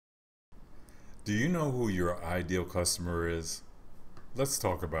Do you know who your ideal customer is? Let's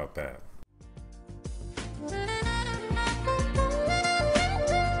talk about that.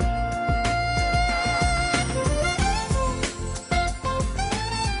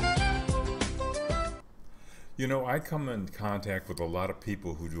 You know, I come in contact with a lot of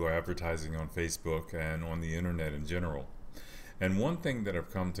people who do advertising on Facebook and on the internet in general. And one thing that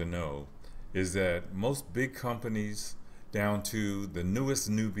I've come to know is that most big companies, down to the newest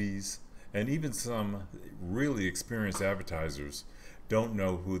newbies, and even some really experienced advertisers, don't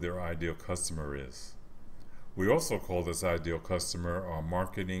know who their ideal customer is. We also call this ideal customer our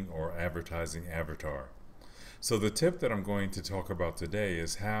marketing or advertising avatar. So the tip that I'm going to talk about today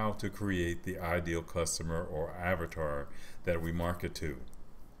is how to create the ideal customer or avatar that we market to.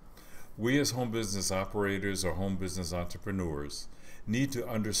 We as home business operators or home business entrepreneurs need to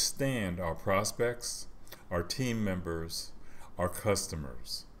understand our prospects, our team members, our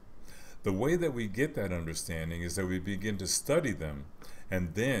customers. The way that we get that understanding is that we begin to study them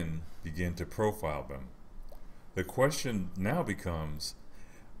and then begin to profile them. The question now becomes,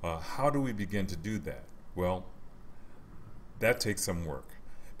 how do we begin to do that? Well, that takes some work,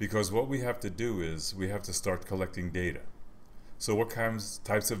 because what we have to do is we have to start collecting data. So what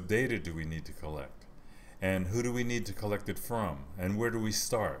types of data do we need to collect? And who do we need to collect it from? And where do we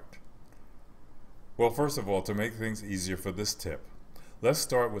start? Well, first of all, to make things easier for this tip, let's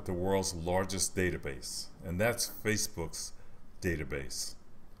start with the world's largest database, and that's Facebook's database.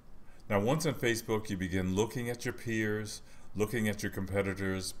 Now, once on Facebook, you begin looking at your peers, looking at your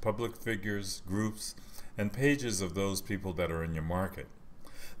competitors, public figures, groups, and pages of those people that are in your market.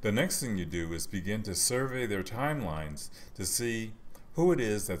 The next thing you do is begin to survey their timelines to see who it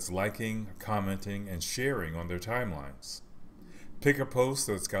is that's liking, commenting, and sharing on their timelines. Pick a post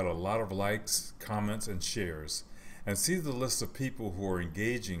that's got a lot of likes, comments, and shares, and see the list of people who are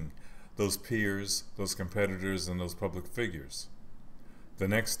engaging those peers, those competitors, and those public figures. The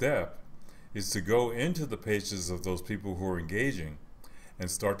next step is to go into the pages of those people who are engaging and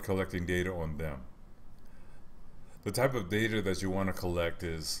start collecting data on them. The type of data that you want to collect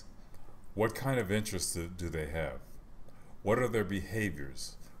is, what kind of interests do they have? What are their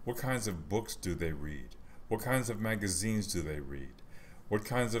behaviors? What kinds of books do they read? What kinds of magazines do they read? What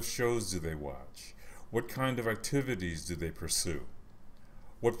kinds of shows do they watch? What kind of activities do they pursue?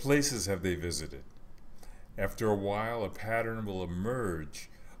 What places have they visited? After a while, a pattern will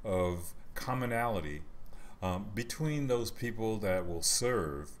emerge of commonality between those people that will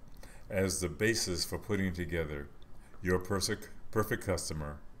serve as the basis for putting together your perfect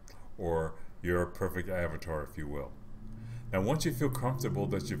customer, or your perfect avatar, if you will. Now, once you feel comfortable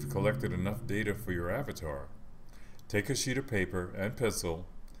that you've collected enough data for your avatar, take a sheet of paper and pencil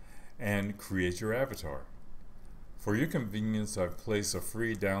and create your avatar. For your convenience, I've placed a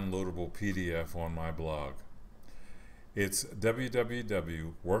free downloadable PDF on my blog. It's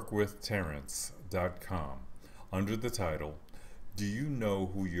www.workwithterrence.com under the title, Do You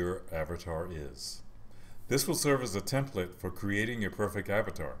Know Who Your Avatar Is? This will serve as a template for creating your perfect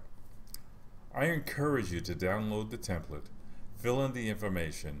avatar. I encourage you to download the template, fill in the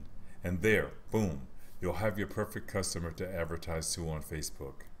information, and there, boom, you'll have your perfect customer to advertise to on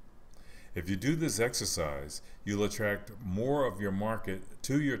Facebook. If you do this exercise, you'll attract more of your market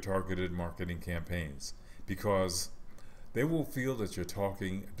to your targeted marketing campaigns, because they will feel that you're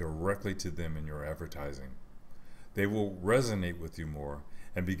talking directly to them in your advertising. They will resonate with you more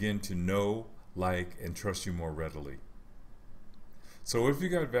and begin to know, like, and trust you more readily. So if you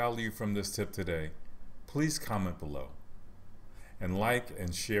got value from this tip today, please comment below and like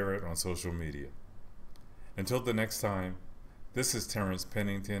and share it on social media. Until the next time, this is Terrence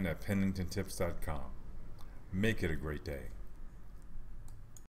Pennington at penningtontips.com. Make it a great day.